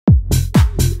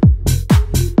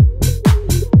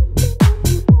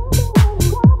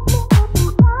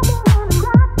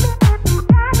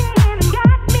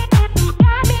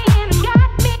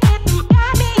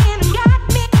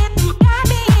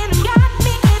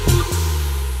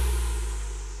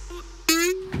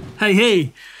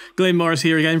Hey, Glenn Morris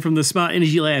here again from the Smart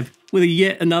Energy Lab with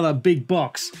yet another big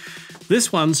box.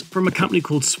 This one's from a company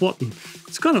called Swatten.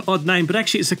 It's got an odd name, but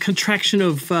actually it's a contraction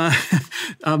of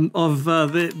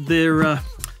their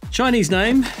Chinese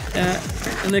name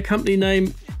and their company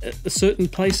name at a certain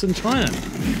place in China,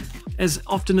 as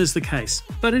often is the case.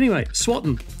 But anyway,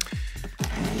 Swatten,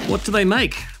 what do they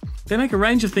make? They make a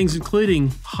range of things,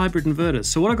 including hybrid inverters.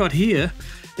 So what I got here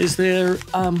is their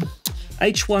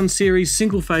H1 series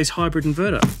single-phase hybrid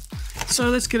inverter. So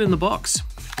let's get in the box.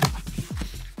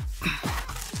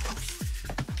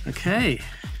 Okay.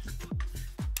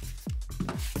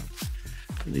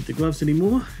 Don't need the gloves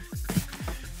anymore.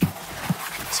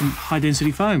 Some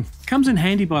high-density foam. Comes in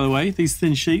handy, by the way, these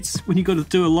thin sheets, when you've got to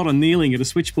do a lot of kneeling at a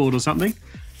switchboard or something.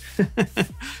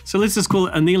 So let's just call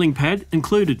it a kneeling pad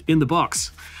included in the box.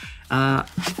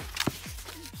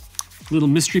 Little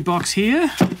mystery box here.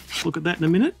 Look at that in a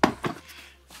minute.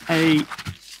 A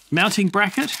mounting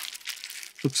bracket.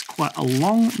 Looks quite a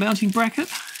long mounting bracket.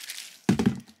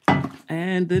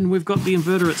 And then we've got the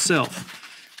inverter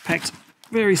itself, packed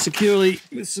very securely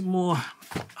with some more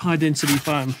high density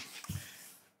foam.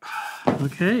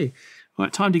 Okay,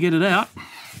 right, time to get it out.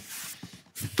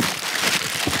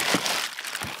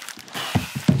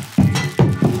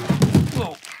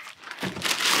 Whoa.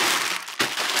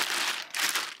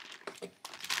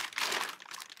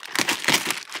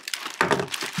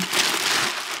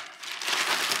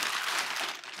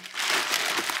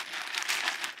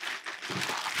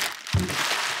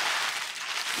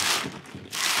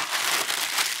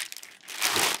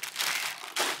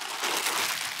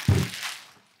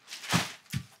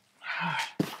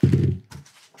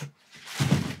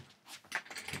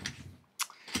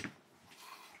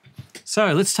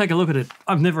 So let's take a look at it.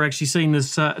 I've never actually seen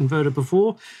this inverter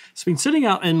before. It's been sitting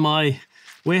out in my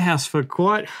warehouse for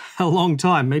quite a long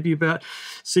time, maybe about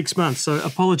 6 months. So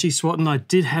apologies, Swatten, I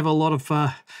did have a lot of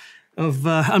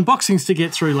unboxings to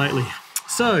get through lately.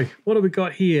 So what have we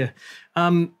got here?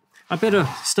 I better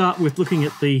start with looking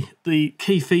at the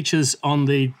key features on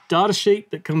the data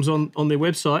sheet that comes on their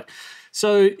website.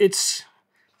 So it's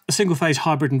a single-phase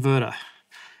hybrid inverter.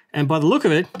 And by the look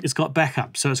of it, it's got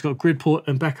backup. So it's got grid port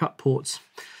and backup ports.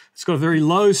 It's got a very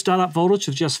low startup voltage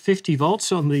of just 50 volts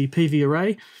on the PV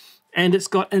array. And it's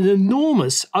got an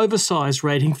enormous oversized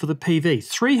rating for the PV,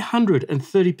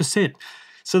 330%.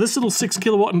 So this little 6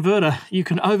 kilowatt inverter, you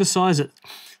can oversize it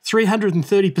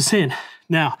 330%.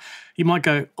 Now, you might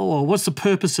go, oh, what's the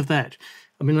purpose of that?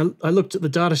 I mean, I looked at the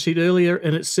data sheet earlier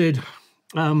and it said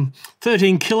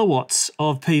 13 kilowatts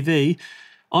of PV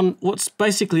on what's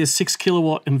basically a 6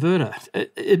 kilowatt inverter.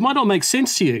 It might not make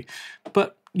sense to you,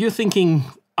 but you're thinking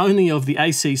only of the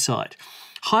AC side.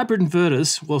 Hybrid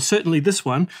inverters, well, certainly this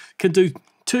one, can do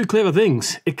two clever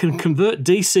things. It can convert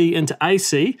DC into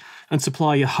AC and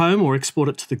supply your home or export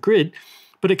it to the grid,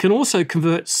 but it can also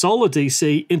convert solar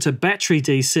DC into battery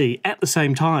DC at the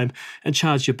same time and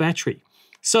charge your battery.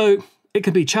 So it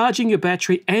can be charging your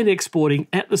battery and exporting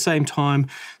at the same time,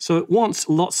 so it wants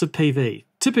lots of PV.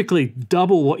 Typically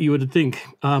double what you would think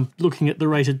looking at the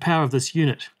rated power of this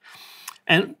unit.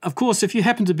 And of course, if you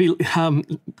happen to be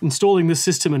installing this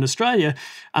system in Australia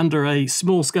under a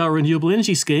small-scale renewable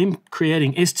energy scheme,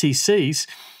 creating STCs,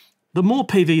 the more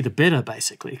PV, the better,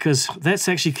 basically, because that's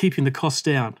actually keeping the costs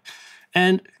down.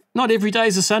 And not every day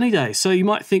is a sunny day, so you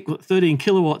might think that 13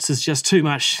 kilowatts is just too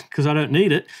much because I don't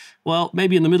need it. Well,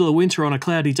 maybe in the middle of winter on a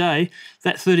cloudy day,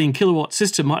 that 13 kilowatt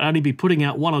system might only be putting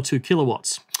out 1 or 2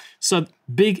 kilowatts. So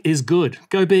big is good.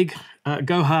 Go big,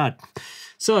 go hard.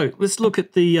 So let's look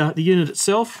at the unit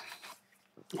itself.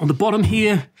 On the bottom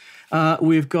here,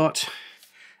 we've got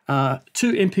 2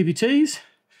 MPPTs,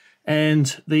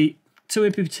 and the 2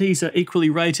 MPPTs are equally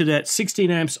rated at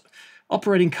 16 amps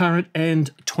operating current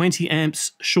and 20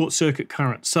 amps short circuit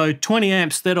current. So 20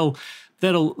 amps, that'll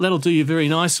do you very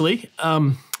nicely.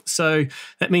 So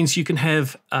that means you can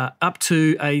have up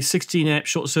to a 16 amp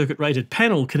short circuit rated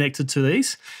panel connected to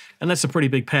these, and that's a pretty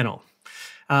big panel.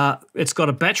 It's got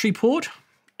a battery port,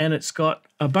 and it's got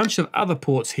a bunch of other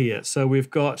ports here. So we've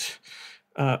got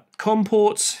COM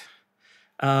ports,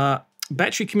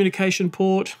 battery communication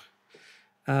port,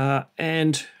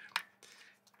 and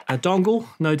a dongle,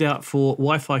 no doubt for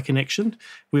Wi-Fi connection.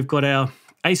 We've got our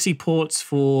AC ports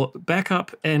for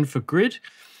backup and for grid.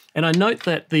 And I note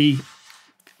that the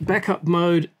backup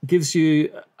mode gives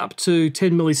you up to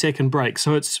 10 millisecond break.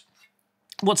 So it's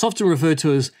what's often referred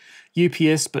to as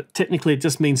UPS, but technically it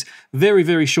just means very,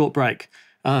 very short break.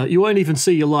 You won't even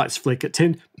see your lights flick at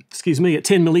 10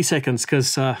 milliseconds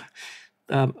because a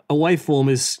waveform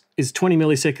is 20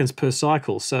 milliseconds per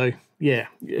cycle. So yeah,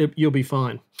 you'll be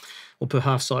fine, or per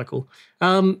half cycle.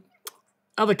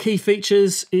 Other key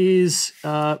features is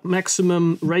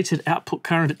maximum rated output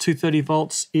current at 230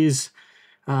 volts is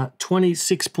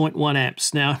 26.1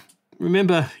 amps. Now,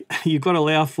 remember, you've got to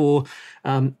allow for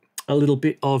a little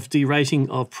bit of derating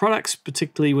of products,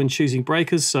 particularly when choosing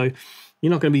breakers. So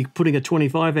you're not going to be putting a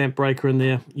 25 amp breaker in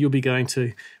there. You'll be going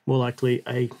to more likely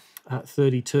a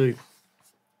 32.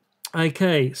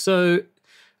 Okay, so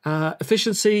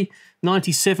efficiency,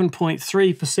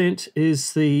 97.3%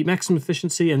 is the maximum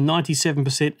efficiency and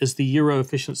 97% is the Euro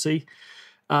efficiency.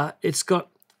 It's got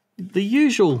the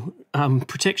usual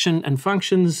protection and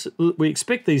functions we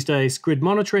expect these days: grid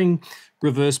monitoring,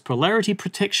 reverse polarity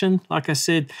protection. Like I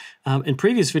said in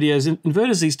previous videos,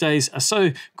 inverters these days are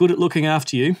so good at looking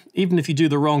after you. Even if you do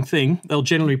the wrong thing, they'll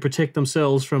generally protect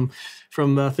themselves from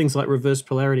things like reverse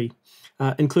polarity,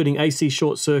 including AC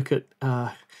short circuit.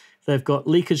 They've got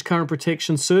leakage current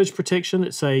protection, surge protection.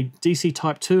 It's a DC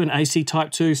type 2 and AC type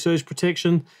 2 surge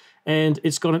protection. And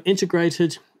it's got an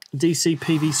integrated DC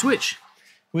PV switch,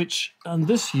 which on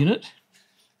this unit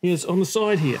is on the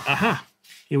side here. Aha,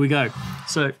 here we go.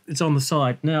 So it's on the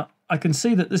side. Now, I can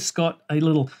see that this has got a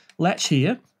little latch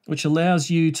here, which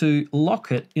allows you to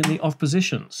lock it in the off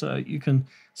position. So you can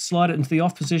slide it into the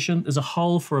off position. There's a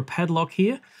hole for a padlock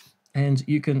here. And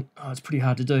you can, it's pretty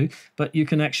hard to do, but you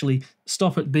can actually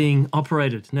stop it being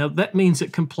operated. Now, that means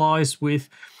it complies with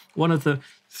one of the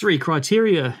 3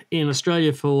 criteria in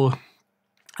Australia for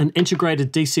an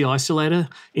integrated DC isolator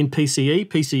in PCE,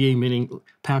 PCE meaning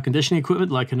power conditioning equipment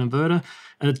like an inverter.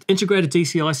 An integrated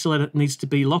DC isolator needs to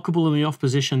be lockable in the off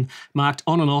position, marked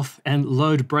on and off, and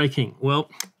load breaking. Well,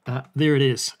 there it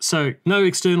is. So no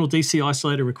external DC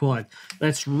isolator required.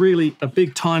 That's really a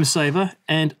big time saver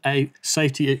and a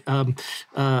safety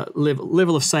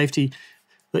level of safety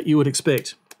that you would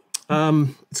expect.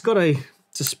 It's got a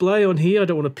display on here. I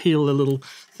don't want to peel the little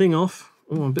thing off.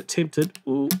 Oh, I'm a bit tempted.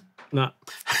 Ooh, no.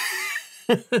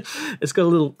 It's got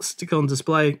a little stick-on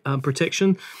display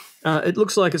protection. It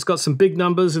looks like it's got some big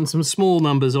numbers and some small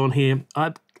numbers on here.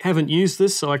 I haven't used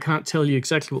this, so I can't tell you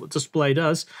exactly what the display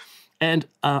does. And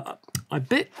I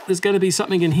bet there's going to be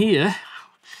something in here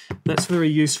that's very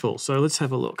useful. So let's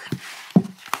have a look.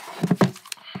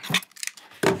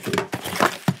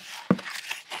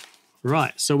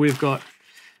 Right, so we've got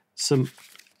some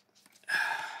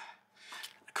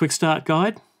quick start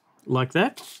guide like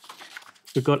that.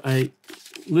 We've got a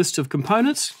list of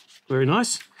components, very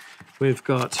nice. We've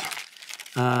got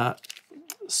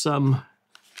some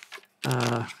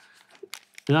an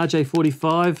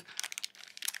RJ45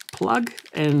 plug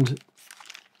and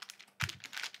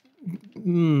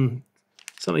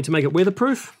something to make it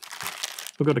weatherproof.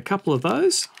 We've got a couple of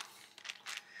those.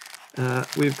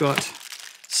 We've got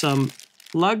some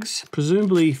lugs,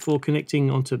 presumably for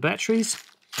connecting onto batteries.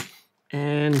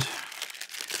 And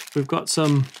we've got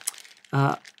some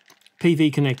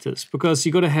PV connectors, because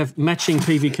you've got to have matching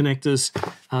PV connectors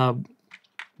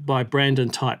by brand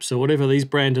and type. So whatever these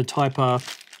brand and type are,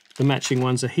 the matching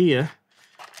ones are here.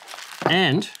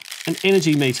 And an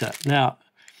energy meter. Now,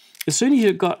 as soon as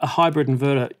you've got a hybrid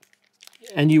inverter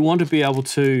and you want to be able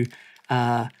to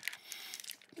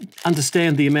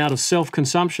understand the amount of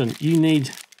self-consumption, you need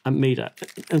a meter.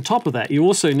 On top of that, you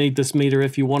also need this meter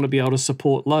if you want to be able to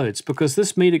support loads, because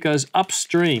this meter goes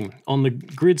upstream on the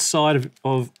grid side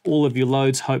of all of your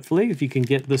loads, hopefully, if you can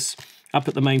get this up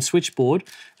at the main switchboard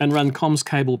and run comms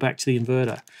cable back to the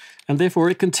inverter. And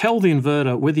therefore, it can tell the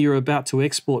inverter whether you're about to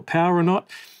export power or not,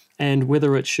 and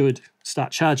whether it should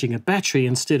start charging a battery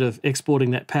instead of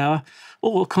exporting that power,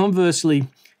 or conversely,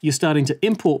 you're starting to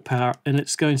import power and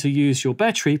it's going to use your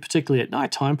battery, particularly at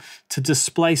nighttime, to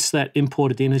displace that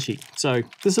imported energy. So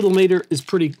this little meter is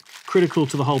pretty critical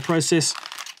to the whole process,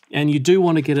 and you do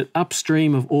want to get it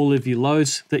upstream of all of your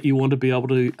loads that you want to be able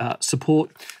to support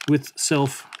with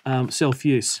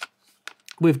self-use.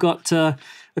 We've got a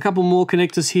couple more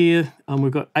connectors here.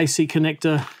 We've got AC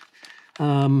connector,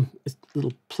 a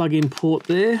little plug-in port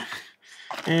there,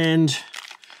 and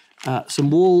some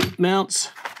wall mounts.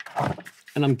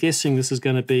 And I'm guessing this is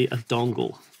going to be a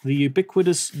dongle, the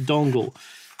ubiquitous dongle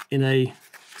in a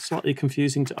slightly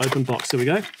confusing to open box. There we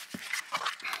go.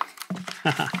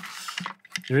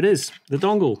 There it is, the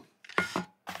dongle.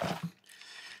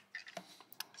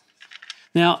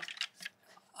 Now,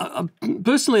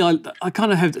 personally, I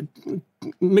kind of have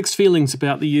mixed feelings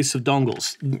about the use of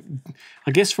dongles.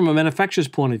 I guess from a manufacturer's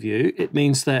point of view, it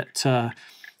means that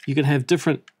you can have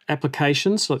different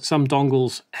applications. Like some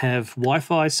dongles have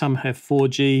Wi-Fi, some have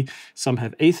 4G, some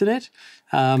have Ethernet.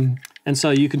 And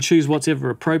so you can choose whatever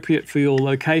appropriate for your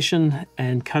location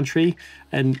and country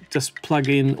and just plug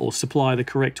in or supply the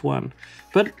correct one.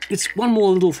 But it's one more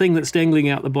little thing that's dangling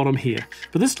out the bottom here.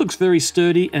 But this looks very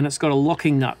sturdy and it's got a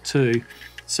locking nut too.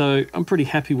 So I'm pretty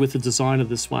happy with the design of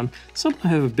this one. Some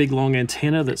have a big long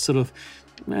antenna that sort of,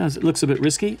 well, it looks a bit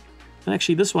risky. And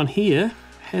actually this one here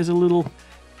has a little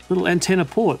antenna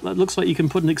port. It looks like you can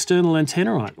put an external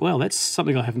antenna on it. Well, that's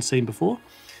something I haven't seen before.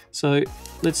 So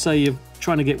let's say you're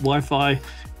trying to get Wi-Fi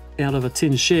out of a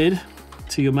tin shed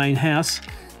to your main house.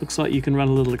 Looks like you can run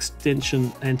a little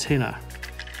extension antenna.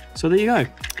 So there you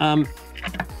go.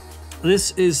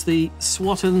 This is the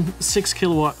Swatten 6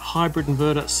 kilowatt hybrid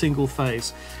inverter single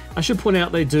phase. I should point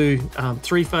out they do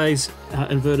 3-phase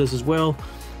inverters as well,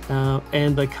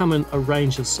 and they come in a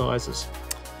range of sizes.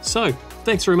 So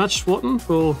thanks very much, Swatten,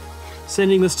 for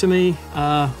sending this to me.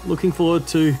 Looking forward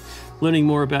to learning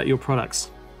more about your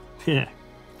products. Yeah,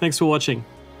 thanks for watching.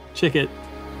 Check it.